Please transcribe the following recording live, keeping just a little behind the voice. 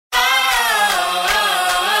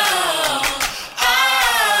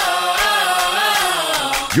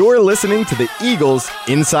You're listening to the Eagles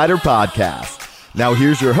Insider Podcast. Now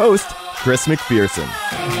here's your host, Chris McPherson.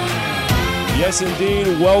 Yes, indeed.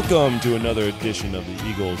 Welcome to another edition of the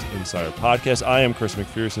Eagles Insider Podcast. I am Chris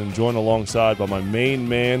McPherson, joined alongside by my main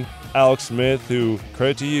man, Alex Smith, who,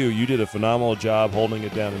 credit to you, you did a phenomenal job holding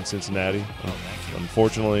it down in Cincinnati.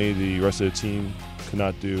 Unfortunately, the rest of the team could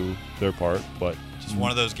not do their part, but just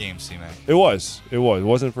one of those games, C-Mac. It was. It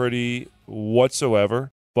wasn't pretty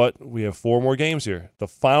whatsoever, but we have 4 more games here. The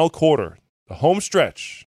final quarter, the home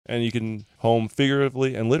stretch, and you can home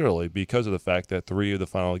figuratively and literally because of the fact that 3 of the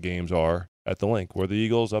final games are at the Link, where the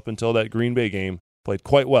Eagles, up until that Green Bay game, played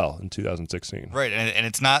quite well in 2016. Right, and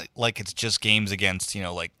it's not like it's just games against,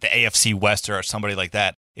 like the AFC West or somebody like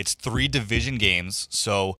that. It's 3 division games,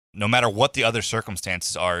 so no matter what the other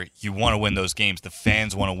circumstances are, you want to win those games. The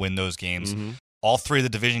fans want to win those games. Mm-hmm. All 3 of the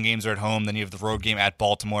division games are at home. Then you have the road game at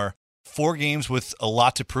Baltimore. 4 games with a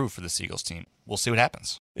lot to prove for this Eagles team. We'll see what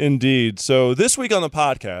happens. Indeed. So this week on the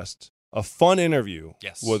podcast, a fun interview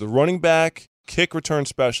with running back, kick return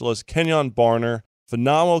specialist Kenjon Barner.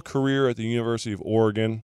 Phenomenal career at the University of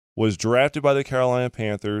Oregon. Was drafted by the Carolina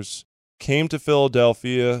Panthers. Came to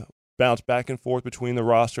Philadelphia. Bounced back and forth between the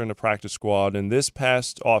roster and the practice squad. And this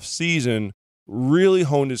past offseason really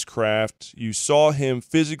honed his craft. You saw him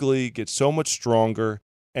physically get so much stronger.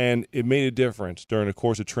 And it made a difference during the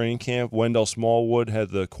course of training camp. Wendell Smallwood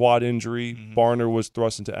had the quad injury. Mm-hmm. Barner was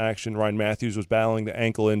thrust into action. Ryan Matthews was battling the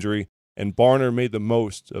ankle injury. And Barner made the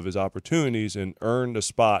most of his opportunities and earned a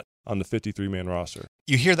spot on the 53-man roster.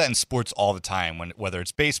 You hear that in sports all the time, whether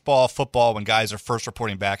it's baseball, football, when guys are first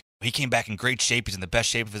reporting back. He came back in great shape. He's in the best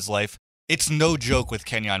shape of his life. It's no joke with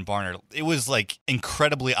Kenjon Barner. It was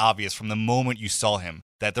incredibly obvious from the moment you saw him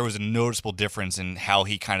that there was a noticeable difference in how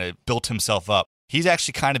he kind of built himself up. He's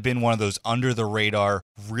actually kind of been one of those under-the-radar,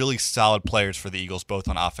 really solid players for the Eagles, both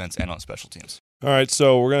on offense and on special teams. All right,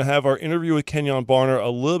 so we're going to have our interview with Kenjon Barner. A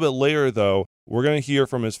little bit later, though, we're going to hear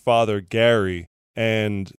from his father, Gary.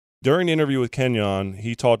 And during the interview with Kenjon,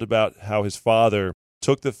 he talked about how his father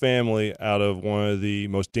took the family out of one of the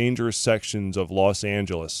most dangerous sections of Los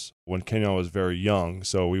Angeles when Kenjon was very young.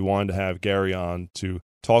 So we wanted to have Gary on to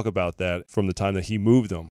talk about that from the time that he moved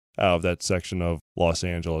them out of that section of Los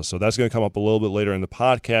Angeles. So that's going to come up a little bit later in the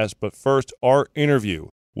podcast. But first, our interview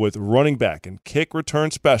with running back and kick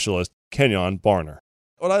return specialist Kenjon Barner.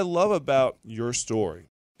 What I love about your story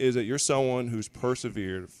is that you're someone who's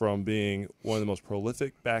persevered from being one of the most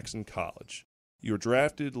prolific backs in college. You were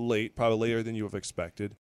drafted late, probably later than you have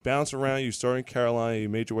expected. Bounced around, you started in Carolina, you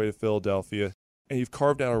made your way to Philadelphia, and you've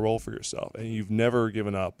carved out a role for yourself. And you've never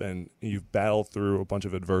given up, and you've battled through a bunch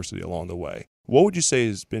of adversity along the way. What would you say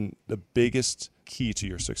has been the biggest key to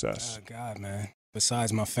your success? God, man.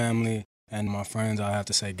 Besides my family and my friends, I have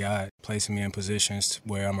to say God, placing me in positions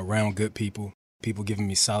where I'm around good people, people giving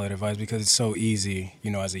me solid advice, because it's so easy,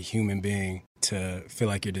 as a human being to feel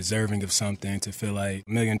like you're deserving of something, to feel like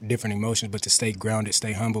a million different emotions, but to stay grounded,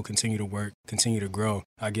 stay humble, continue to work, continue to grow.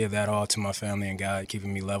 I give that all to my family and God,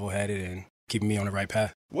 keeping me level-headed and keeping me on the right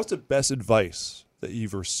path. What's the best advice that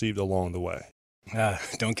you've received along the way?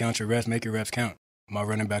 Don't count your reps, make your reps count. My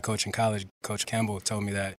running back coach in college, Coach Campbell, told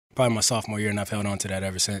me that probably my sophomore year, and I've held on to that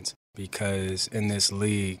ever since. Because in this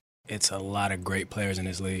league, it's a lot of great players in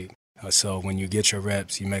this league. So when you get your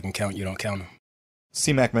reps, you make them count, you don't count them.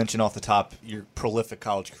 C-Mac mentioned off the top your prolific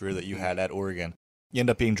college career that you had at Oregon. You end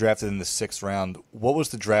up being drafted in the 6th round. What was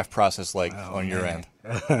the draft process like on your end?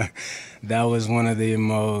 That was one of the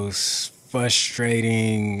most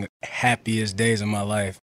frustrating, happiest days of my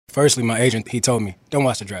life. Firstly, my agent, he told me, don't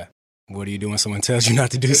watch the draft. What do you do when someone tells you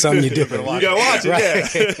not to do something? You do it. You got to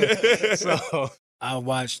watch it, yeah. So I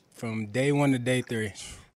watched from day 1 to day 3,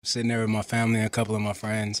 sitting there with my family and a couple of my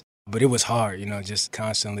friends. But it was hard, just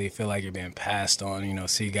constantly feel like you're being passed on,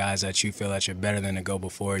 see guys that you feel that you're better than to go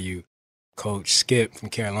before you. Coach Skip from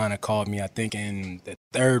Carolina called me, I think, in the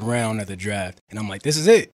 3rd round of the draft. And I'm like, this is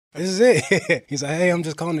it. This is it. He's like, hey, I'm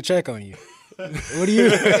just calling to check on you. What do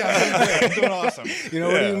you I'm doing awesome.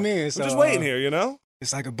 What do you mean? So, we're just waiting here,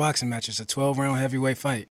 It's like a boxing match. It's a 12-round heavyweight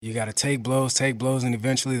fight. You got to take blows, and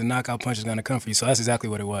eventually the knockout punch is going to come for you. So that's exactly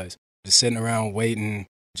what it was. Just sitting around waiting,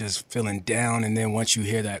 just feeling down. And then once you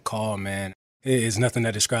hear that call, man, it's nothing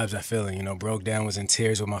that describes that feeling. Broke down, was in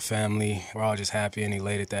tears with my family. We're all just happy and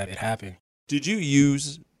elated that it happened. Did you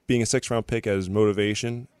use being a 6th-round pick as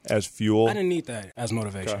motivation, as fuel? I didn't need that as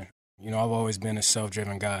motivation. Okay. I've always been a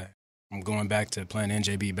self-driven guy. I'm going back to playing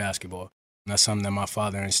NJB basketball. And that's something that my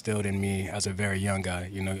father instilled in me as a very young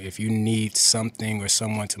guy. If you need something or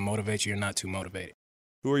someone to motivate you, you're not too motivated.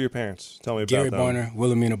 Who are your parents? Tell me about Gary them. Barner,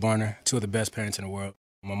 Wilhelmina Barner, 2 of the best parents in the world.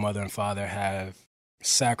 My mother and father have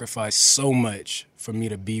sacrificed so much for me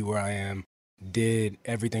to be where I am, did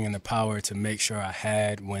everything in the power to make sure I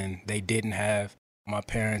had when they didn't have. My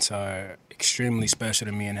parents are extremely special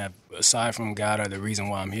to me and have, aside from God, are the reason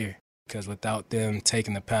why I'm here. Because without them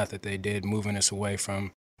taking the path that they did, moving us away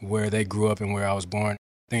from where they grew up and where I was born,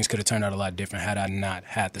 things could have turned out a lot different had I not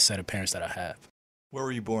had the set of parents that I have. Where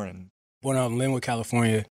were you born in? Born out in Linwood,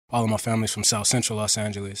 California. All of my family's from South Central Los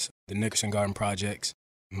Angeles, the Nickerson Garden Projects.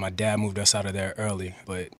 My dad moved us out of there early,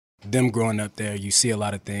 but them growing up there, you see a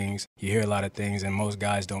lot of things, you hear a lot of things, and most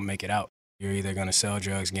guys don't make it out. You're either going to sell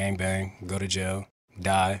drugs, gangbang, go to jail,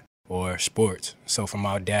 die, or sports. So for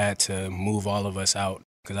my dad to move all of us out,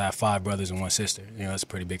 because I have 5 brothers and 1 sister, it's a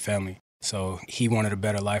pretty big family. So he wanted a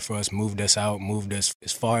better life for us, moved us out, moved us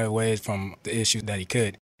as far away from the issues that he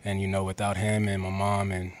could. And, without him and my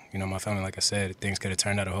mom and, my family, like I said, things could have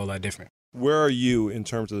turned out a whole lot different. Where are you in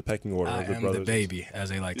terms of the pecking order of the brothers? I am the baby, as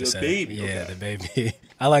they like to say. The baby? Yeah, Okay. the baby.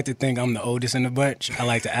 I like to think I'm the oldest in the bunch. I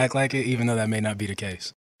like to act like it, even though that may not be the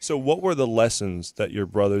case. So what were the lessons that your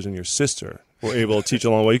brothers and your sister were able to teach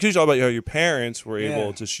along the way? Because you talk about how your parents were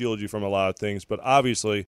able to shield you from a lot of things, but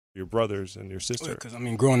obviously your brothers and your sister. Because,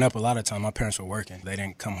 growing up, a lot of time, my parents were working. They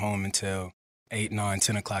didn't come home until 8, 9,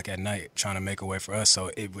 10 o'clock at night trying to make a way for us. So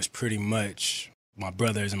it was pretty much my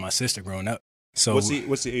brothers and my sister growing up. So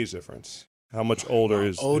what's the age difference? How much older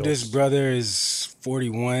is oldest brother is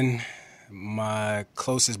 41. My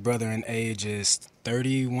closest brother in age is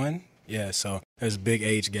 31. Yeah, so there's big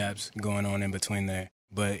age gaps going on in between there.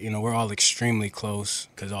 But, we're all extremely close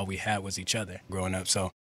because all we had was each other growing up.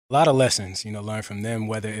 So a lot of lessons, learn from them,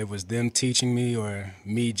 whether it was them teaching me or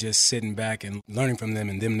me just sitting back and learning from them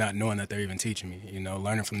and them not knowing that they're even teaching me,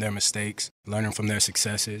 learning from their mistakes, learning from their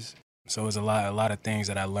successes. So it was a lot of things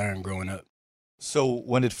that I learned growing up. So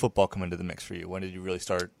when did football come into the mix for you? When did you really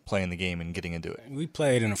start playing the game and getting into it? We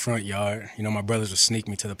played in the front yard. My brothers would sneak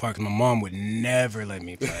me to the park. My mom would never let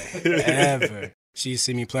me play, ever. She'd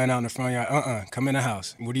see me playing out in the front yard. Come in the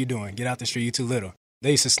house. What are you doing? Get out the street. You too little. They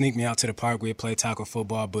used to sneak me out to the park. We'd play tackle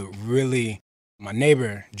football. But really, my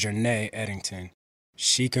neighbor, Jernay Eddington,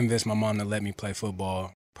 she convinced my mom to let me play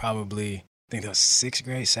football. Probably, I think that was 6th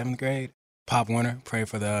grade, 7th grade. Pop Warner played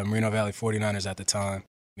for the Moreno Valley 49ers at the time.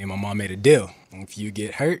 Me and my mom made a deal. If you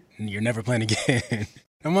get hurt, you're never playing again.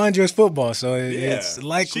 Now, mind you, it's football, so it's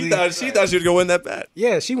likely. She thought she would go win that bet.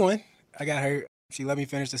 Yeah, she won. I got hurt. She let me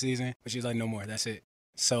finish the season, but she was like, no more. That's it.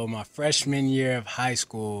 So my freshman year of high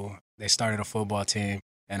school, they started a football team,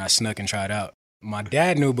 and I snuck and tried out. My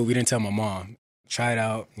dad knew, but we didn't tell my mom. Tried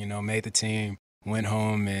out, made the team, went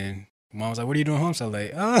home, and Mom was like, what are you doing home so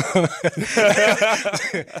late? Oh,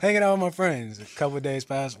 hanging out with my friends. A couple of days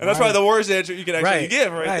passed. And that's probably the worst answer you can actually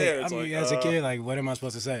give right there. It's as a kid, what am I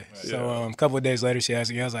supposed to say? Right. So a couple of days later, she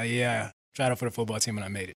asked me. I was like, yeah, tried out for the football team and I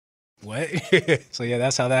made it. What? So, yeah,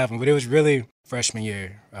 that's how that happened. But it was really freshman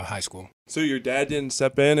year of high school. So your dad didn't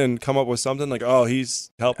step in and come up with something like, oh,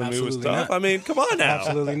 he's helping me with stuff? Not. I mean, come on now.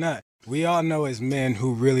 Absolutely not. We all know as men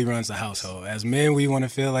who really runs the household. As men, we want to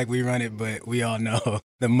feel like we run it, but we all know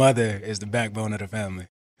the mother is the backbone of the family.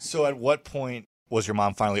 So at what point was your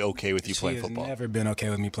mom finally okay with you playing football? She has never been okay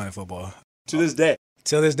with me playing football. To this day?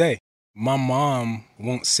 Till this day. My mom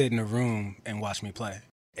won't sit in a room and watch me play.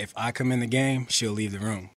 If I come in the game, she'll leave the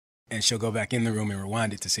room. And she'll go back in the room and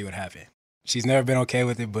rewind it to see what happened. She's never been okay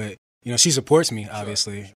with it, but, she supports me,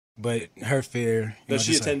 obviously. Sure. But her fear... Does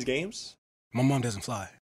she attend games? My mom doesn't fly.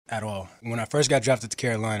 At all. When I first got drafted to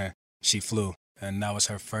Carolina, she flew. And that was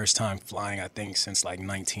her first time flying, I think, since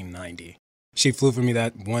 1990. She flew for me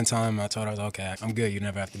that one time. I told her, okay, I'm good. You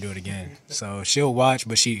never have to do it again. So she'll watch,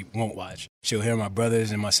 but she won't watch. She'll hear my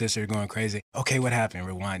brothers and my sister going crazy. Okay, what happened?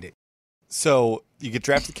 Rewind it. So you get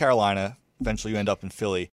drafted to Carolina. Eventually you end up in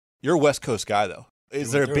Philly. You're a West Coast guy, though.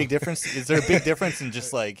 Is there a big difference? Is there a big difference in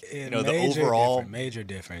just the overall? Major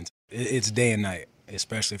difference. It's day and night,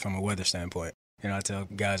 especially from a weather standpoint. I tell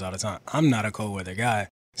guys all the time, I'm not a cold weather guy,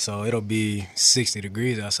 so it'll be 60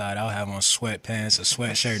 degrees outside. I'll have on sweatpants, a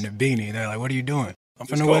sweatshirt, and a beanie. They're like, what are you doing? I'm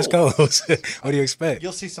from the West Coast. What do you expect?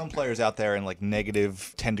 You'll see some players out there in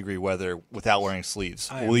negative 10-degree weather without wearing sleeves.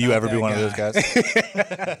 Will you ever be one of those guys?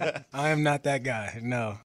 I am not that guy,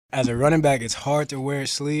 no. As a running back, it's hard to wear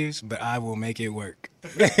sleeves, but I will make it work.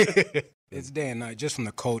 It's day and night, just from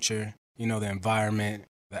the culture, the environment,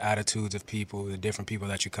 the attitudes of people, the different people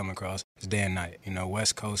that you come across. It's day and night.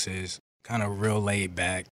 West Coast is kind of real laid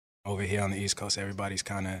back. Over here on the East Coast, everybody's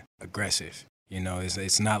kind of aggressive.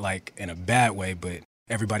 It's not like in a bad way, but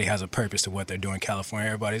everybody has a purpose to what they're doing. California,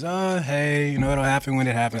 everybody's, hey, it'll happen when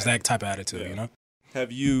it happens, that type of attitude,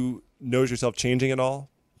 Have you noticed yourself changing at all,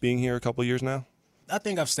 being here a couple of years now? I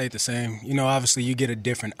think I've stayed the same. You know, obviously you get a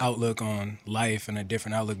different outlook on life and a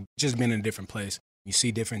different outlook just being in a different place. You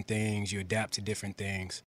see different things, you adapt to different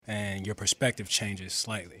things, and your perspective changes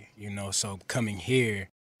slightly, you know. So coming here,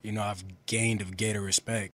 you know, I've gained a greater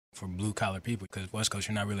respect for blue-collar people because West Coast,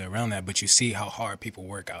 you're not really around that, but you see how hard people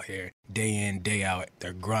work out here day in, day out.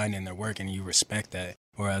 They're grinding, they're working, and you respect that.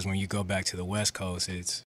 Whereas when you go back to the West Coast,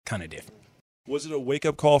 it's kind of different. Was it a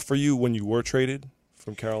wake-up call for you when you were traded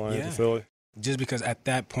from Carolina to Philly? Just because at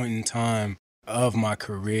that point in time of my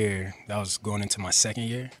career, that was going into my second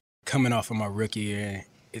year, coming off of my rookie year,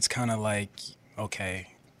 it's kind of like, okay,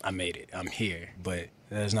 I made it. I'm here. But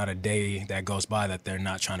there's not a day that goes by that they're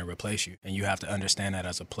not trying to replace you. And you have to understand that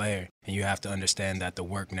as a player. And you have to understand that the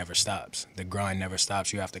work never stops. The grind never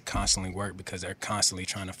stops. You have to constantly work because they're constantly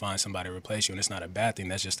trying to find somebody to replace you. And it's not a bad thing.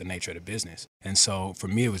 That's just the nature of the business. And so for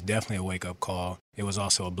me, it was definitely a wake-up call. It was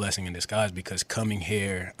also a blessing in disguise because coming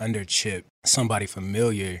here under Chip, somebody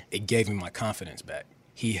familiar, it gave me my confidence back.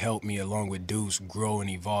 He helped me, along with Deuce, grow and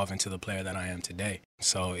evolve into the player that I am today.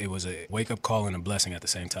 So it was a wake-up call and a blessing at the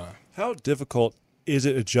same time. How difficult is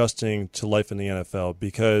it adjusting to life in the NFL?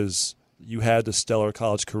 Because you had the stellar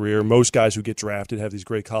college career. Most guys who get drafted have these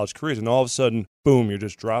great college careers, and all of a sudden, boom, you're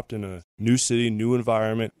just dropped in a new city, new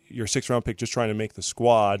environment. You're a sixth-round pick just trying to make the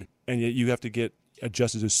squad, and yet you have to get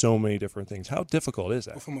adjusted to so many different things. How difficult is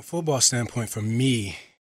that? Well, from a football standpoint, for me,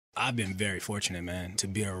 I've been very fortunate, man, to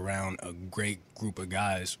be around a great group of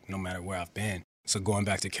guys no matter where I've been. So going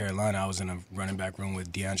back to Carolina, I was in a running back room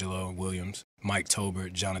with D'Angelo Williams, Mike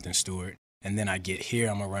Tobert, Jonathan Stewart. And then I get here,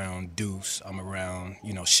 I'm around Deuce, I'm around,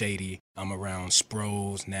 Shady, I'm around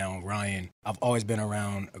Sproles, now Ryan. I've always been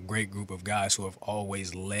around a great group of guys who have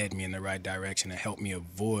always led me in the right direction and helped me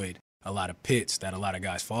avoid a lot of pits that a lot of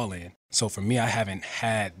guys fall in. So for me, I haven't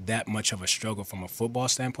had that much of a struggle from a football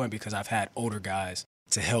standpoint because I've had older guys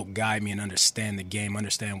to help guide me and understand the game,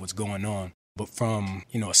 understand what's going on. But from,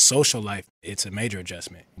 a social life, it's a major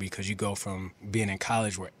adjustment because you go from being in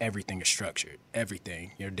college where everything is structured,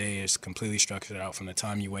 everything. Your day is completely structured out from the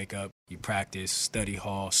time you wake up, you practice, study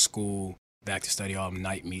hall, school, back to study hall,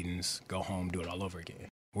 night meetings, go home, do it all over again.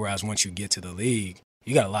 Whereas once you get to the league,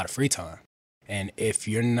 you got a lot of free time. And if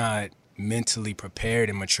you're not mentally prepared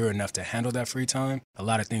and mature enough to handle that free time, a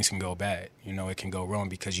lot of things can go bad. It can go wrong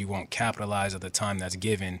because you won't capitalize on the time that's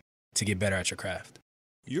given to get better at your craft.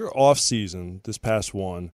 Your off season, this past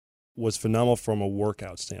one, was phenomenal from a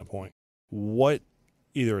workout standpoint. What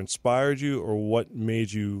either inspired you or what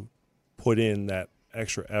made you put in that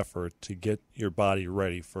extra effort to get your body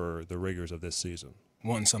ready for the rigors of this season?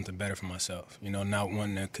 Wanting something better for myself, not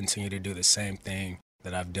wanting to continue to do the same thing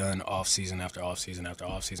that I've done off season after off season after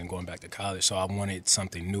off season going back to college. So I wanted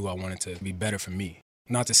something new. I wanted to be better for me.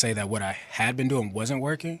 Not to say that what I had been doing wasn't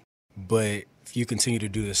working, but if you continue to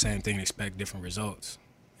do the same thing and expect different results,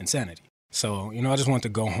 insanity. So, I just wanted to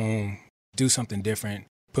go home, do something different,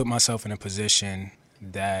 put myself in a position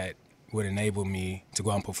that would enable me to go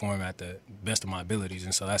out and perform at the best of my abilities.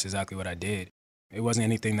 And so that's exactly what I did. It wasn't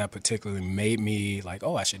anything that particularly made me like,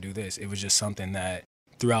 oh, I should do this. It was just something that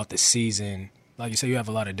throughout the season, like you said, you have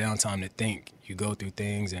a lot of downtime to think. You go through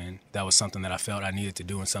things, and that was something that I felt I needed to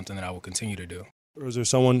do and something that I will continue to do. Or was there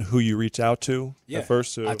someone who you reached out to at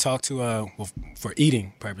first? I talked to, for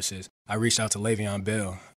eating purposes, I reached out to Le'Veon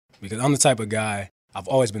Bell because I'm the type of guy, I've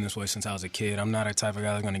always been this way since I was a kid. I'm not a type of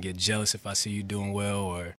guy that's going to get jealous if I see you doing well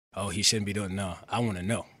or, oh, he shouldn't be doing. No, I want to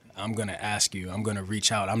know. I'm going to ask you. I'm going to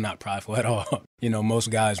reach out. I'm not prideful at all.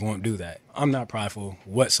 Most guys won't do that. I'm not prideful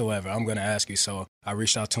whatsoever. I'm going to ask you. So I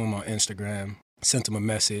reached out to him on Instagram, sent him a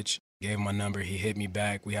message, gave him my number. He hit me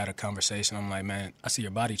back. We had a conversation. I'm like, man, I see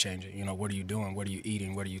your body changing. What are you doing? What are you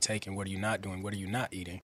eating? What are you taking? What are you not doing? What are you not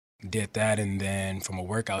eating? Did that. And then from a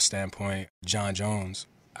workout standpoint, John Jones,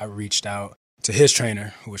 I reached out to his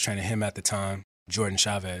trainer, who was training him at the time, Jordan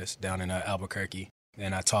Chavez, down in Albuquerque.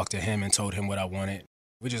 And I talked to him and told him what I wanted.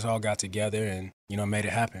 We just all got together and, made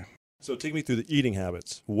it happen. So take me through the eating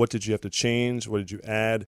habits. What did you have to change? What did you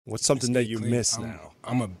add? What's something that you miss now?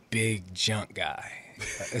 I'm a big junk guy.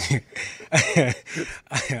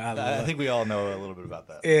 I think we all know a little bit about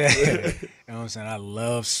that. Yeah. You know what I'm saying? I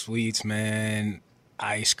love sweets, man.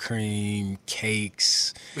 Ice cream,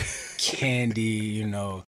 cakes, candy,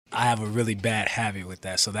 I have a really bad habit with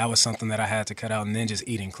that. So that was something that I had to cut out, and then just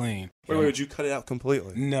eating clean. Wait, did you cut it out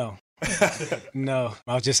completely? No. No.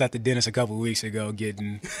 I was just at the dentist a couple of weeks ago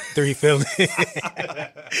getting 3 fillings.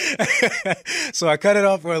 So I cut it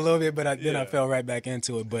off for a little bit, but then I fell right back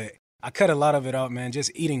into it. But I cut a lot of it out, man.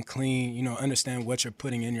 Just eating clean, understand what you're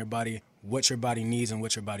putting in your body, what your body needs and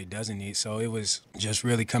what your body doesn't need. So it was just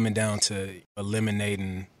really coming down to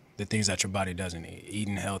eliminating the things that your body doesn't need.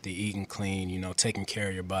 Eating healthy, eating clean, taking care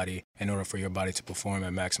of your body in order for your body to perform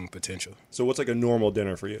at maximum potential. So what's like a normal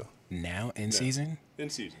dinner for you? Now, in season? In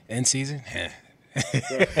season. In season?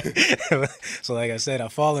 So like I said,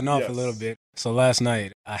 I've fallen off a little bit. So last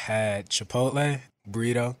night I had Chipotle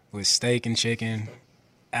burrito with steak and chicken.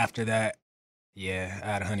 After that, I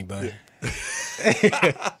had a honey bun.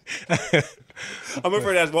 I'm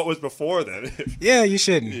afraid to ask what was before then. Yeah, you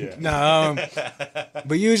shouldn't. Yeah. No,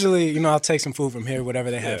 but usually, I'll take some food from here,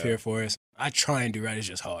 whatever they have here for us. I try and do right. It's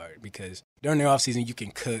just hard because during the off season, you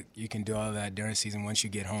can cook, you can do all that. During season, once you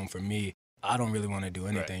get home, for me, I don't really want to do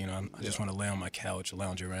anything. I just want to lay on my couch,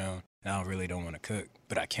 lounge around. And I really don't want to cook,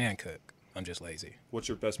 but I can cook. I'm just lazy. What's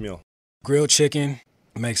your best meal? Grilled chicken.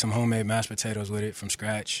 Make some homemade mashed potatoes with it from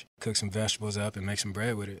scratch. Cook some vegetables up and make some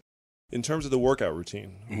bread with it. In terms of the workout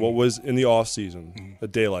routine, what was in the off season a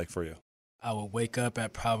day like for you? I would wake up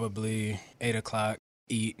at probably 8 o'clock,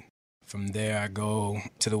 eat. From there, I go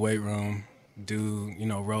to the weight room, do,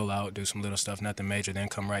 roll out, do some little stuff, nothing major, then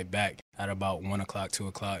come right back at about 1 o'clock, 2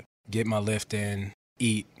 o'clock, get my lift in,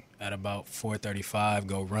 eat at about 4:35,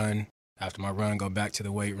 go run. After my run, go back to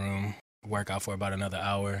the weight room, work out for about another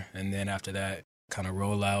hour, and then after that, kind of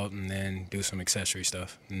roll out and then do some accessory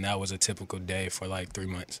stuff. And that was a typical day for like 3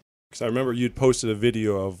 months. Because I remember you'd posted a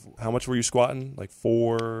video of how much were you squatting? Like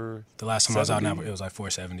 470? The last time I was out now, it was like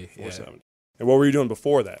 470. 470. Yeah. And what were you doing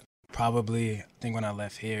before that? Probably, I think when I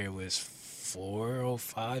left here, it was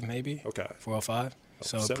 405 maybe. Okay. 405.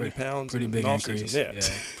 So 70 pounds. Pretty big increase. Yeah.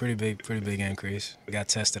 Pretty big increase. I got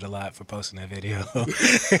tested a lot for posting that video.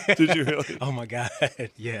 Did you really? Oh my God.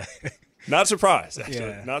 Yeah. Not surprised, actually.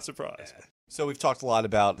 Yeah. Not surprised. Yeah. So we've talked a lot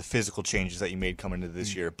about the physical changes that you made coming into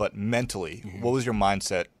this year, but mentally, what was your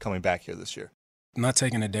mindset coming back here this year? Not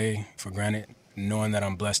taking a day for granted, knowing that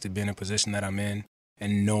I'm blessed to be in a position that I'm in,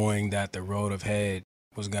 and knowing that the road ahead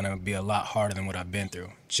was going to be a lot harder than what I've been through,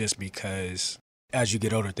 just because as you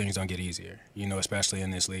get older, things don't get easier, especially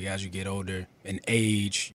in this league. As you get older in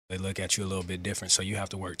age, they look at you a little bit different, so you have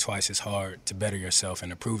to work twice as hard to better yourself and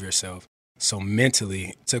to prove yourself. So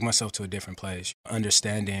mentally, took myself to a different place,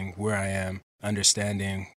 understanding where I am,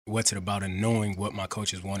 understanding what's it about, and knowing what my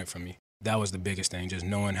coaches wanted from me. That was the biggest thing, just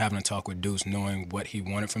knowing, having a talk with Deuce, knowing what he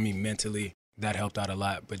wanted from me mentally, that helped out a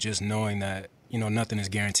lot. But just knowing that, nothing is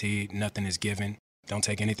guaranteed, nothing is given. Don't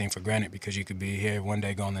take anything for granted because you could be here one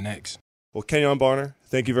day, gone the next. Well, Kenjon Barner,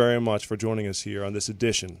 thank you very much for joining us here on this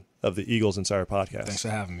edition of the Eagles Insider Podcast. Thanks for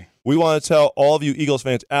having me. We want to tell all of you Eagles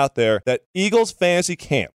fans out there that Eagles Fantasy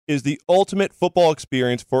Camp is the ultimate football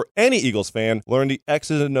experience for any Eagles fan. Learn the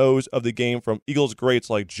X's and O's of the game from Eagles greats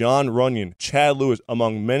like John Runyon, Chad Lewis,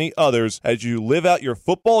 among many others, as you live out your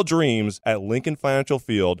football dreams at Lincoln Financial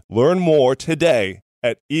Field. Learn more today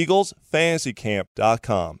at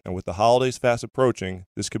EaglesFantasyCamp.com. And with the holidays fast approaching,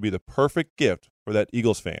 this could be the perfect gift for that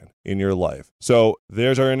Eagles fan in your life. So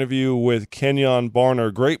there's our interview with Kenjon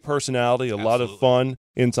Barner. Great personality, a lot of fun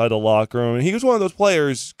inside the locker room. And he was one of those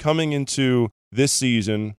players coming into this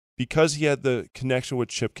season because he had the connection with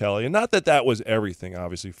Chip Kelly. And not that that was everything,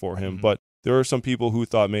 obviously, for him, but there are some people who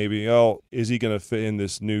thought maybe, is he going to fit in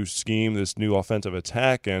this new scheme, this new offensive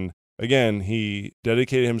attack? And again, he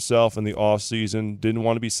dedicated himself in the offseason, didn't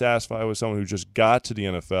want to be satisfied with someone who just got to the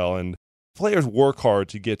NFL. And players work hard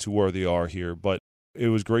to get to where they are here, but it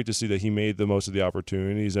was great to see that he made the most of the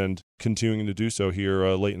opportunities and continuing to do so here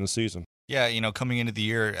late in the season. Yeah, coming into the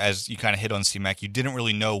year, as you kind of hit on C-Mac, you didn't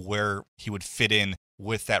really know where he would fit in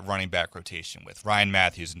with that running back rotation with Ryan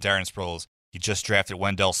Matthews and Darren Sproles. He just drafted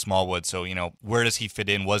Wendell Smallwood, so, where does he fit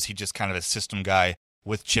in? Was he just kind of a system guy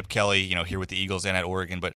with Chip Kelly, here with the Eagles and at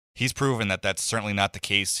Oregon? But he's proven that that's certainly not the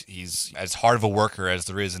case. He's as hard of a worker as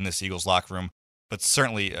there is in this Eagles locker room, but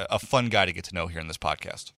certainly a fun guy to get to know here in this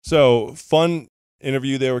podcast. So, fun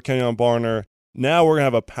interview there with Kenjon Barner. Now we're going to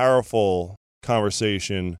have a powerful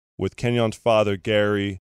conversation with Kenjon's father,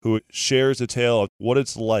 Gary, who shares a tale of what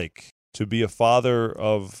it's like to be a father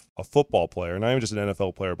of a football player, not even just an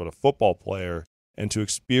NFL player, but a football player, and to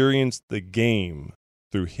experience the game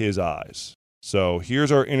through his eyes. So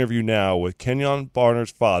here's our interview now with Kenjon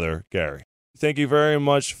Barner's father, Gary. Thank you very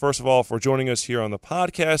much, first of all, for joining us here on the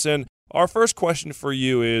podcast. And our first question for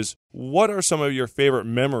you is, what are some of your favorite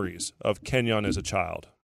memories of Kenjon as a child?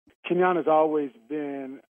 Kenjon has always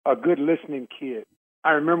been a good listening kid.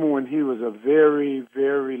 I remember when he was a very,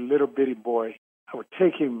 very little bitty boy, I would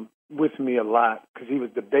take him with me a lot because he was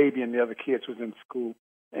the baby and the other kids was in school.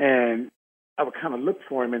 And I would kind of look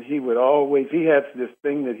for him, and he has this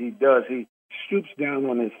thing that he does. He stoops down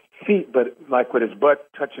on his feet, but like with his butt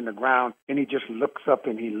touching the ground, and he just looks up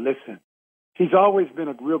and he listens. He's always been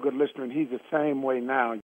a real good listener, and he's the same way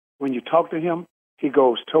now. When you talk to him, he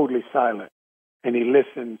goes totally silent, and he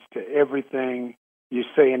listens to everything you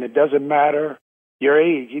say, and it doesn't matter your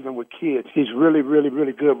age, even with kids. He's really, really,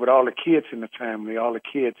 really good with all the kids in the family, all the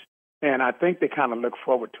kids. And I think they kind of look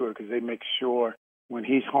forward to it because they make sure when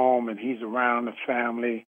he's home and he's around the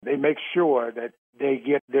family, they make sure that they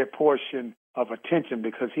get their portion of attention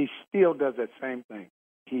because he still does that same thing.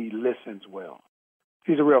 He listens well.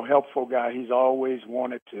 He's a real helpful guy. He's always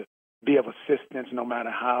wanted to be of assistance no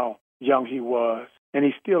matter how young he was, and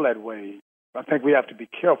he's still that way. I think we have to be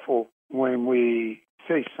careful when we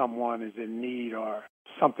say someone is in need or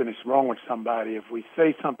something is wrong with somebody. If we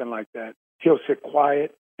say something like that, he'll sit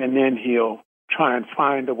quiet, and then he'll try and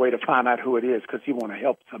find a way to find out who it is because he want to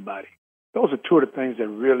help somebody. Those are two of the things that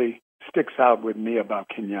really sticks out with me about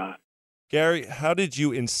Kenyon. Gary, how did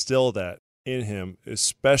you instill that in him,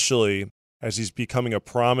 especially as he's becoming a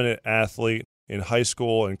prominent athlete in high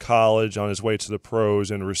school and college on his way to the pros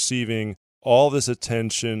and receiving all this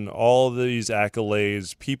attention, all these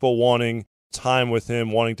accolades, people wanting time with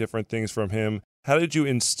him, wanting different things from him? How did you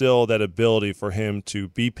instill that ability for him to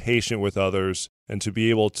be patient with others and to be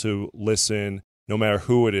able to listen no matter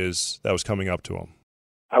who it is that was coming up to him?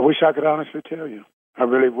 I wish I could honestly tell you. I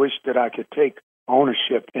really wish that I could take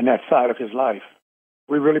ownership in that side of his life.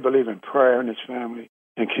 We really believe in prayer in his family.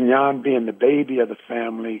 And Kenyon being the baby of the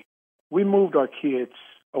family, we moved our kids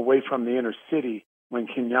away from the inner city when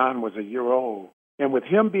Kenyon was a year old. And with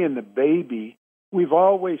him being the baby, we've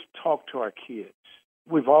always talked to our kids.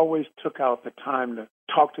 We've always took out the time to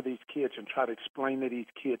talk to these kids and try to explain to these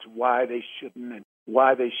kids why they shouldn't and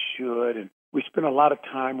why they should. And we spend a lot of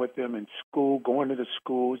time with them in school, going to the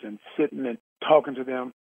schools and sitting and talking to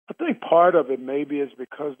them. I think part of it maybe is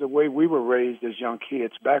because the way we were raised as young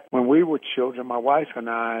kids. Back when we were children, my wife and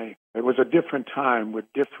I, it was a different time with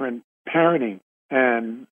different parenting.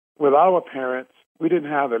 And with our parents, we didn't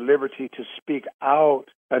have the liberty to speak out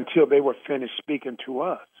until they were finished speaking to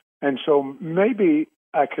us. And so maybe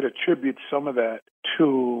I could attribute some of that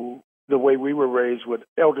to the way we were raised with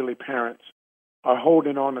elderly parents or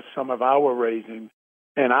holding on to some of our raising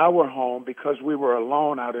in our home because we were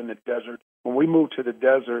alone out in the desert. When we moved to the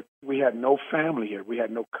desert, we had no family here. We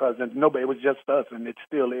had no cousins. Nobody. It was just us, and it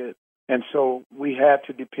still is. And so we had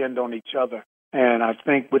to depend on each other. And I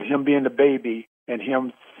think with him being the baby and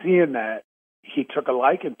him seeing that, he took a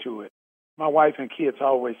liking to it. My wife and kids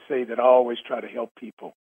always say that I always try to help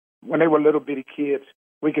people. When they were little bitty kids,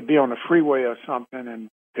 we could be on the freeway or something, and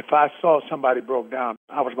if I saw somebody broke down,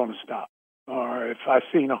 I was going to stop. Or if I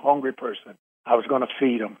seen a hungry person, I was going to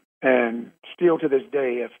feed them. And still to this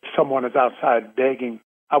day, if someone is outside begging,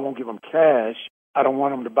 I won't give them cash. I don't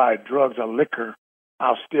want them to buy drugs or liquor.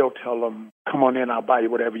 I'll still tell them, come on in, I'll buy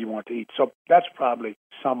you whatever you want to eat. So that's probably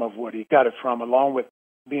some of what he got it from, along with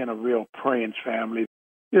being a real praying family.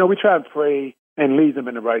 You know, we try and pray and lead them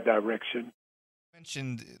in the right direction. You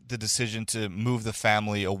mentioned the decision to move the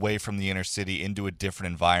family away from the inner city into a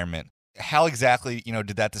different environment. How exactly,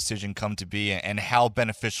 did that decision come to be, and how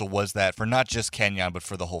beneficial was that for not just Kenyon, but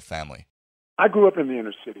for the whole family? I grew up in the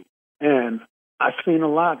inner city, and I've seen a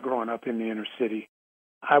lot growing up in the inner city.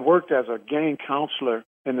 I worked as a gang counselor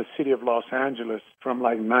in the city of Los Angeles from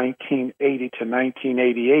like 1980 to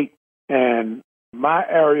 1988, and my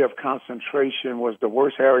area of concentration was the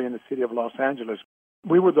worst area in the city of Los Angeles.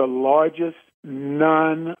 We were the largest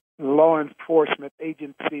non-law enforcement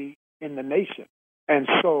agency in the nation. And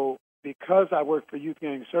so because I worked for Youth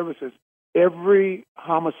Gang Services, every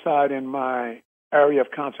homicide in my area of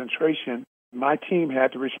concentration, my team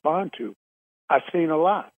had to respond to. I've seen a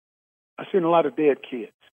lot. I've seen a lot of dead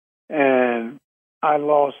kids. And I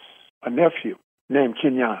lost a nephew named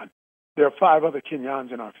Kenyon. There are 5 other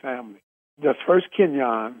Kenyons in our family. The first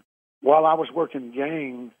Kenyon, while I was working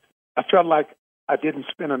gangs, I felt like I didn't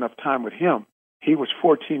spend enough time with him. He was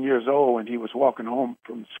 14 years old, and he was walking home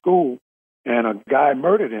from school, and a guy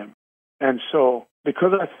murdered him. And so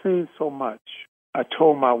because I've seen so much, I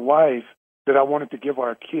told my wife that I wanted to give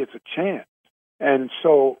our kids a chance. And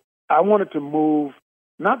so I wanted to move,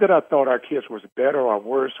 not that I thought our kids was better or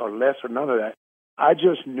worse or less or none of that. I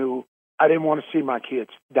just knew I didn't want to see my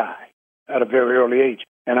kids die at a very early age.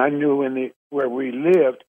 And I knew where we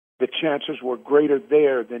lived, the chances were greater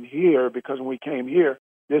there than here because when we came here,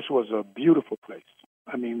 this was a beautiful place.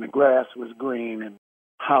 I mean, the grass was green and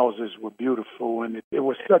houses were beautiful, and it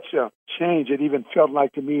was such a change. It even felt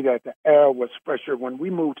like to me that the air was fresher. When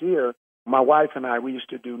we moved here, my wife and I, we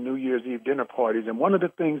used to do New Year's Eve dinner parties, and one of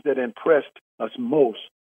the things that impressed us most,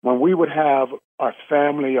 when we would have our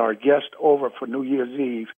family, our guests over for New Year's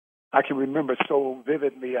Eve, I can remember so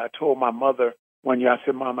vividly, I told my mother one year, I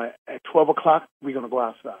said, Mama, at 12 o'clock, we're going to go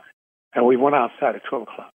outside. And we went outside at 12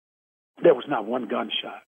 o'clock. there was not one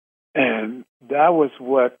gunshot. And that was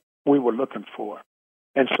what we were looking for.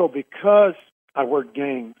 And so because I worked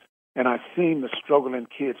gangs and I seen the struggle in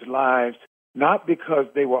kids' lives, not because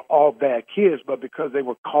they were all bad kids, but because they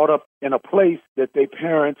were caught up in a place that their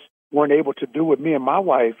parents weren't able to do what me and my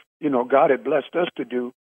wife, God had blessed us to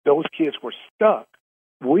do. Those kids were stuck.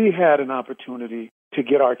 We had an opportunity to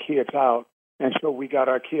get our kids out, and so we got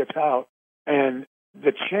our kids out. And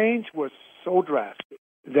the change was so drastic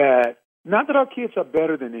that, not that our kids are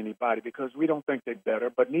better than anybody, because we don't think they're better,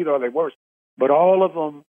 but neither are they worse, but all of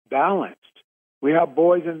them balanced. We have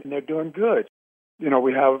boys and they're doing good.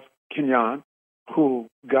 We have Kenyon, who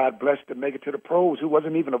God blessed to make it to the pros, who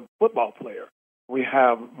wasn't even a football player. We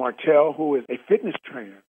have Martell, who is a fitness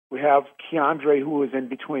trainer. We have Keandre, who is in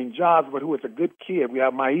between jobs, but who is a good kid. We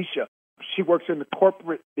have Maisha. She works in the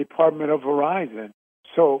corporate department of Verizon.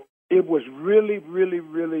 So it was really, really,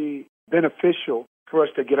 really beneficial for us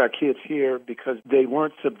to get our kids here because they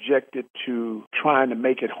weren't subjected to trying to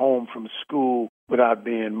make it home from school without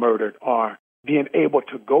being murdered or being able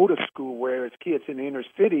to go to school, whereas kids in the inner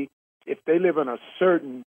city, if they live in a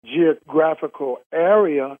certain geographical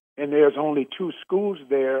area and there's only 2 schools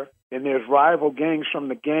there and there's rival gangs from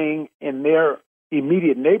the gang in their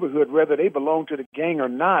immediate neighborhood, whether they belong to the gang or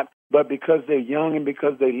not, but because they're young and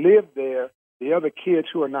because they live there, the other kids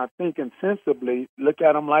who are not thinking sensibly look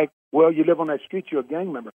at them like, well, you live on that street, you're a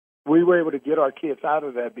gang member. We were able to get our kids out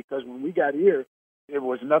of that because when we got here, it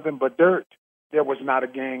was nothing but dirt. There was not a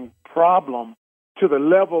gang problem to the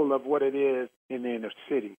level of what it is in the inner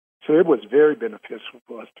city. So it was very beneficial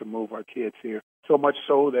for us to move our kids here, so much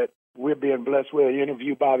so that we're being blessed with an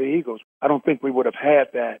interview by the Eagles. I don't think we would have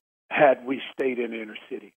had that had we stayed in the inner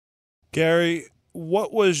city. Gary,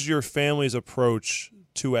 what was your family's approach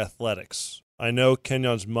to athletics? I know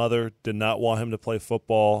Kenyon's mother did not want him to play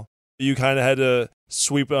football. You kind of had to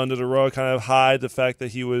sweep it under the rug, kind of hide the fact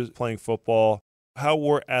that he was playing football. How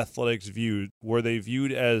were athletics viewed? Were they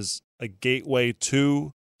viewed as a gateway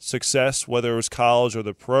to success, whether it was college or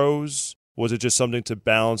the pros? Was it just something to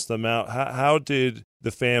balance them out? How did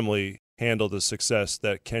the family handle the success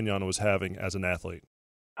that Kenyon was having as an athlete?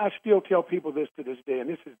 I still tell people this to this day, and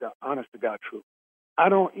this is the honest-to-God truth. I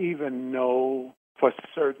don't even know for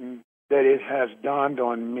certain that it has dawned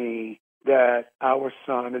on me that our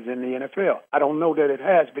son is in the NFL. I don't know that it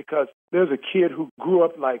has because there's a kid who grew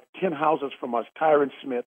up like 10 houses from us, Tyron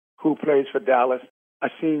Smith, who plays for Dallas.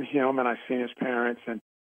 I've seen him and I've seen his parents, and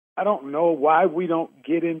I don't know why we don't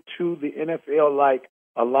get into the NFL like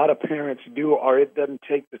a lot of parents do, or it doesn't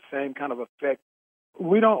take the same kind of effect.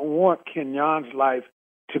 We don't want Kenyon's life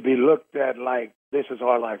to be looked at like this is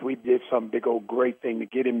our life. We did some big old great thing to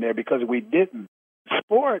get him there because we didn't.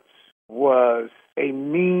 Sports was a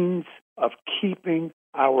means of keeping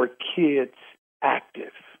our kids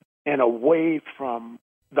active and away from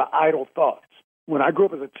the idle thoughts. When I grew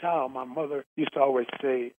up as a child, my mother used to always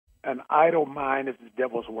say, an idle mind is the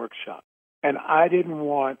devil's workshop. And I didn't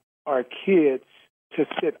want our kids to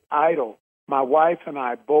sit idle. My wife and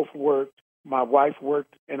I both worked. My wife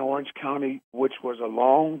worked in Orange County, which was a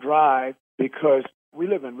long drive because we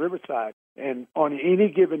live in Riverside. And on any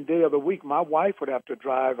given day of the week, my wife would have to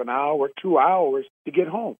drive an hour, 2 hours to get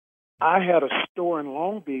home. I had a store in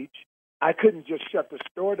Long Beach. I couldn't just shut the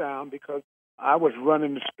store down because I was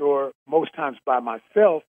running the store most times by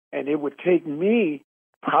myself, and it would take me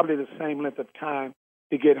probably the same length of time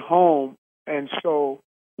to get home. And so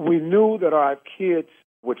we knew that our kids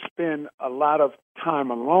would spend a lot of time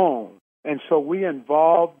alone. And so we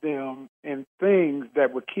involved them in things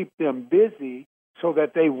that would keep them busy so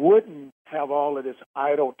that they wouldn't have all of this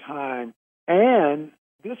idle time. And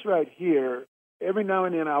this right here, every now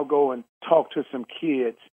and then I'll go and talk to some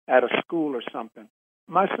kids at a school or something.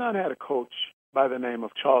 My son had a coach by the name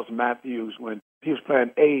of Charles Matthews when he was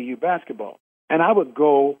playing AAU basketball. And I would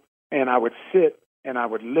go and I would sit and I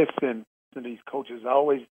would listen to these coaches. I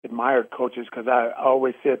always admired coaches because I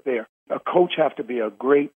always said there, a coach has to be a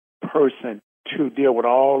great person to deal with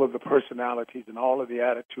all of the personalities and all of the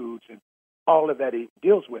attitudes and all of that he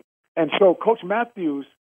deals with. And so Coach Matthews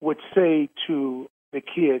would say to the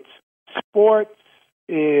kids, sports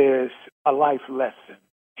is a life lesson.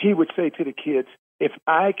 He would say to the kids, if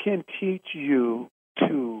I can teach you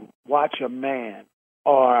to watch a man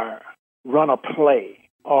or run a play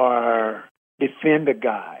or defend a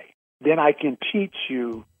guy, then I can teach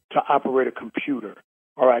you to operate a computer,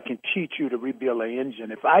 or I can teach you to rebuild an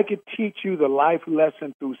engine. If I could teach you the life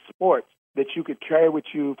lesson through sports that you could carry with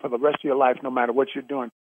you for the rest of your life, no matter what you're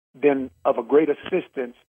doing, then of a great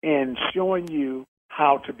assistance in showing you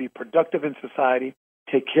how to be productive in society,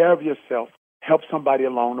 take care of yourself, help somebody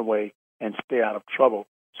along the way, and stay out of trouble.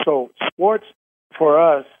 So sports for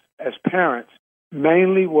us as parents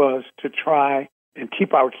mainly was to try and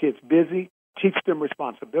keep our kids busy, teach them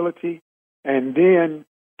responsibility, and then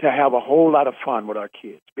to have a whole lot of fun with our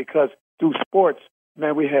kids. Because through sports,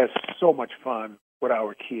 man, we had so much fun with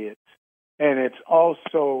our kids. And it's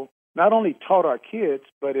also not only taught our kids,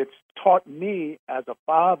 but it's taught me as a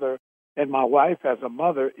father and my wife as a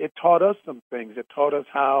mother. It taught us some things. It taught us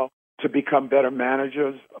how to become better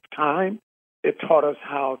managers of time. It taught us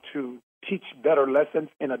how to teach better lessons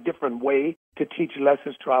in a different way, to teach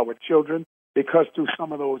lessons to our children, because through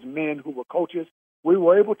some of those men who were coaches, we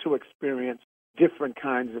were able to experience different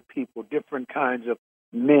kinds of people, different kinds of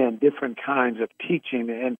men, different kinds of teaching,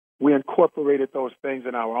 and we incorporated those things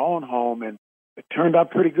in our own home, and it turned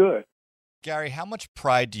out pretty good. Gary, how much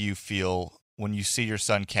pride do you feel when you see your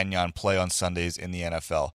son Kenyon play on Sundays in the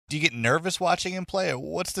NFL? Do you get nervous watching him play, or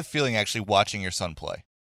what's the feeling actually watching your son play?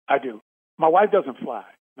 I do. My wife doesn't fly,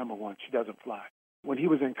 number one. She doesn't fly. When he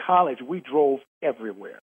was in college, we drove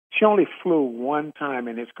everywhere. She only flew one time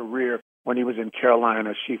in his career when he was in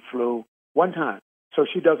Carolina. She flew one time. So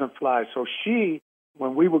she doesn't fly. So she,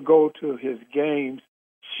 when we would go to his games,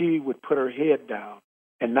 she would put her head down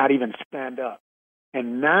and not even stand up.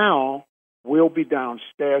 And now we'll be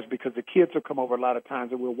downstairs because the kids will come over a lot of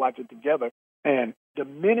times and we'll watch it together. And the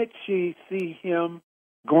minute she see him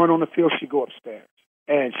going on the field, she go upstairs.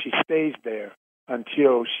 And she stays there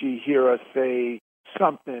until she hear us say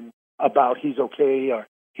something about he's okay or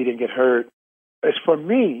he didn't get hurt. As for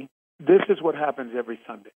me, this is what happens every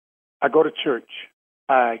Sunday. I go to church.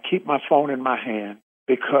 I keep my phone in my hand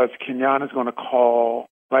because Kenyon is going to call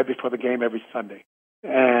right before the game every Sunday.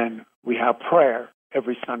 And we have prayer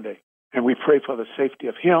every Sunday. And we pray for the safety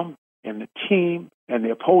of him and the team and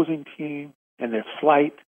the opposing team and their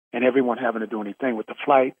flight and everyone having to do anything with the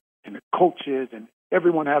flight and the coaches and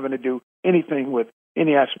everyone having to do anything with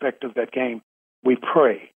any aspect of that game. We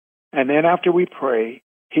pray. And then after we pray,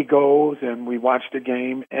 he goes and we watch the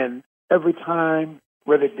game. And every time,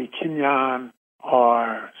 whether it be Kenyon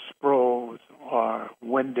or Sproles or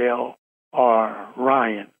Wendell or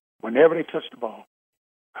Ryan, whenever they touch the ball,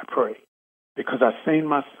 I pray. Because I've seen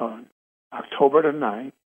my son, October the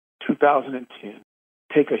 9th, 2010,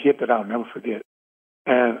 take a hit that I'll never forget.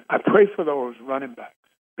 And I pray for those running backs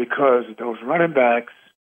because those running backs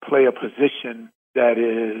play a position that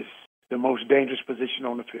is the most dangerous position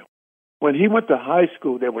on the field. When he went to high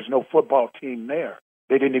school, there was no football team there.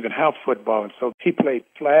 They didn't even have football. And so he played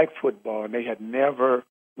flag football, and they had never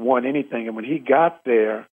won anything. And when he got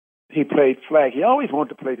there, he played flag. He always wanted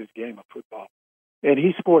to play this game of football. And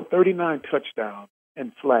he scored 39 touchdowns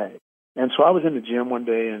in flag. And so I was in the gym one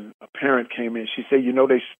day, and a parent came in. She said, you know,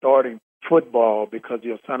 they're starting football because of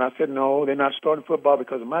your son. I said, no, they're not starting football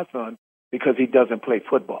because of my son, because he doesn't play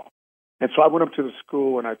football. And so I went up to the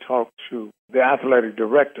school, and I talked to the athletic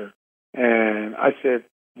director. And I said,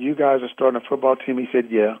 you guys are starting a football team? He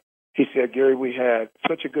said, yeah. He said, Gary, we had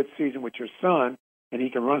such a good season with your son, and he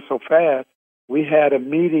can run so fast. We had a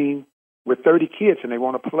meeting with 30 kids, and they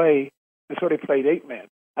want to play, and so they played 8-man.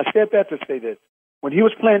 I said that to say this. When he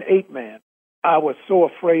was playing 8-man, I was so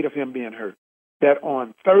afraid of him being hurt that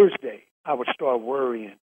on Thursday, I would start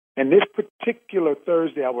worrying. And this particular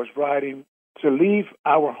Thursday, I was riding to leave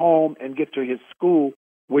our home and get to his school,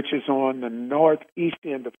 which is on the northeast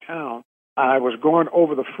end of town. I was going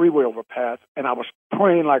over the freeway overpass, and I was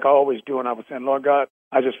praying like I always do, and I was saying, Lord God,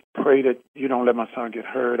 I just pray that you don't let my son get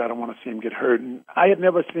hurt. I don't want to see him get hurt. And I had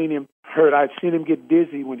never seen him hurt. I'd seen him get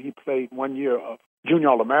dizzy when he played 1 year of Junior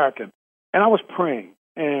All-American. And I was praying.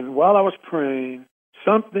 And while I was praying,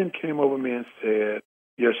 something came over me and said,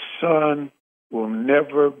 your son will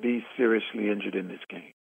never be seriously injured in this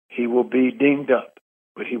game. He will be dinged up,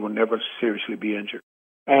 but he will never seriously be injured.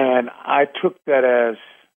 And I took that as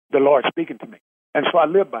the Lord speaking to me. And so I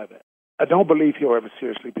live by that. I don't believe he'll ever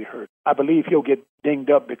seriously be hurt. I believe he'll get dinged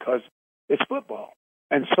up because it's football.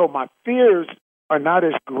 And so my fears are not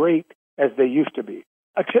as great as they used to be.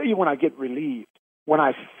 I tell you when I get relieved, when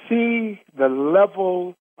I see the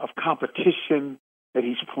level of competition that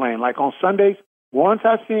he's playing. Like on Sundays, once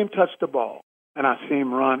I see him touch the ball and I see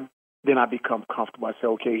him run, then I become comfortable. I say,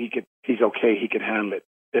 okay, he's okay, he can handle it.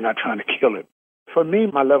 They're not trying to kill him. For me,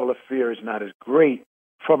 my level of fear is not as great.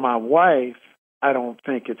 For my wife, I don't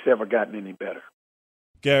think it's ever gotten any better.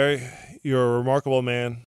 Gary, you're a remarkable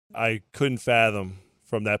man. I couldn't fathom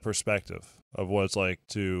from that perspective of what it's like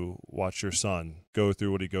to watch your son go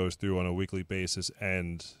through what he goes through on a weekly basis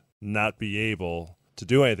and not be able to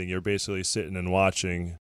do anything. You're basically sitting and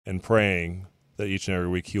watching and praying that each and every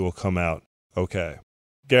week he will come out okay.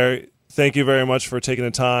 Gary, thank you very much for taking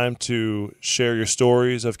the time to share your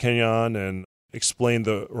stories of Kenyon and explain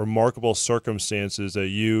the remarkable circumstances that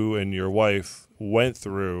you and your wife went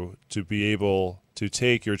through to be able to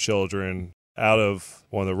take your children out of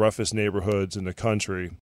one of the roughest neighborhoods in the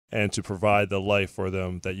country and to provide the life for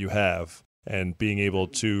them that you have, and being able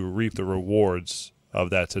to reap the rewards of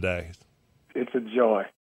that today. It's a joy.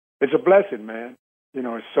 It's a blessing, man. You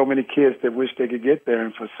know, there's so many kids that wish they could get there,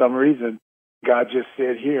 and for some reason, God just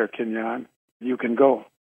said, here, Kenyon, you can go.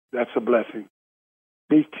 That's a blessing.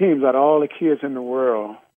 These teams are all the kids in the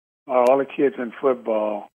world, are all the kids in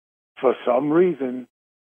football. For some reason,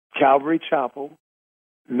 Calvary Chapel,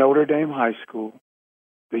 Notre Dame High School,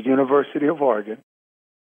 the University of Oregon,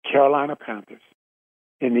 Carolina Panthers,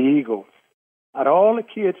 and the Eagles, out of all the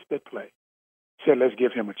kids that play, said, let's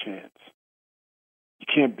give him a chance. You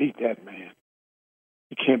can't beat that, man.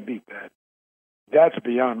 You can't beat that. That's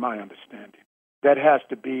beyond my understanding. That has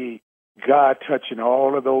to be God touching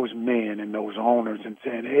all of those men and those owners and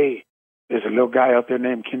saying, hey, there's a little guy out there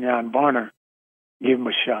named Kenyon Barner. Give him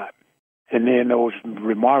a shot. And then those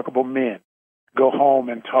remarkable men go home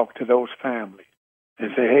and talk to those families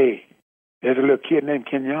and say, hey, there's a little kid named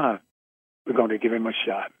Kenyon. We're going to give him a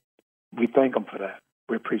shot. We thank him for that.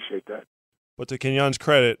 We appreciate that. But to Kenyon's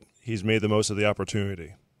credit, he's made the most of the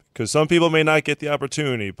opportunity. Because some people may not get the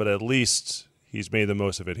opportunity, but at least he's made the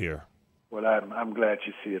most of it here. Well, I'm glad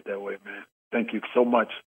you see it that way, man. Thank you so much.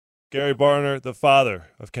 Gary Barner, the father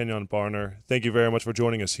of Kenyon Barner, thank you very much for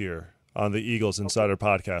joining us here on the Eagles Insider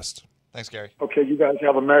Podcast. Thanks, Gary. Okay, you guys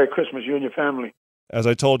have a Merry Christmas, you and your family. As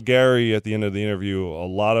I told Gary at the end of the interview, a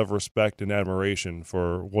lot of respect and admiration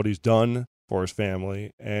for what he's done for his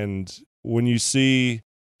family. And when you see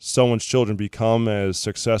someone's children become as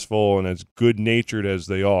successful and as good-natured as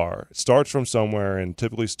they are, it starts from somewhere and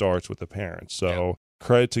typically starts with the parents. So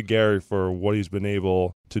credit to Gary for what he's been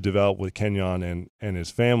able to develop with Kenyon and his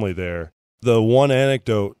family there. The one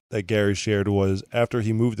anecdote that Gary shared was after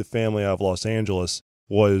he moved the family out of Los Angeles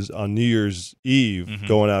was on New Year's Eve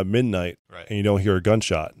going out at midnight, and you don't hear a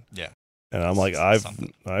gunshot. Yeah. And I'm like, I've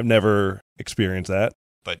never experienced that.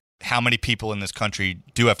 But how many people in this country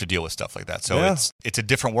do have to deal with stuff like that? So it's a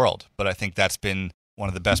different world. But I think that's been one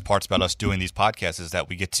of the best parts about us doing these podcasts is that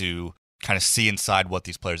we get to kind of see inside what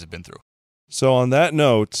these players have been through. So on that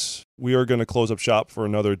note, we are going to close up shop for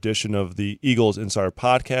another edition of the Eagles Insider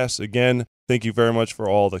Podcast. Again, thank you very much for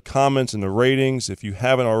all the comments and the ratings. If you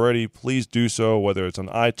haven't already, please do so, whether it's on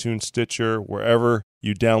iTunes, Stitcher, wherever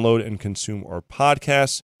you download and consume our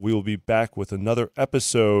podcasts. We will be back with another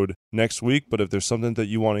episode next week, but if there's something that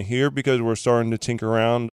you want to hear, because we're starting to tinker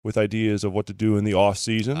around with ideas of what to do in the off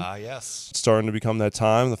season. Yes. It's starting to become that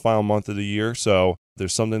time, the final month of the year. So if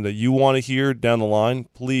there's something that you want to hear down the line,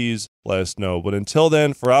 please let us know. But until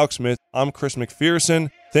then, for Alex Smith, I'm Chris McPherson.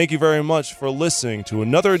 Thank you very much for listening to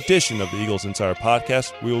another edition of the Eagles Insider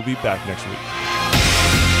Podcast. We will be back next week.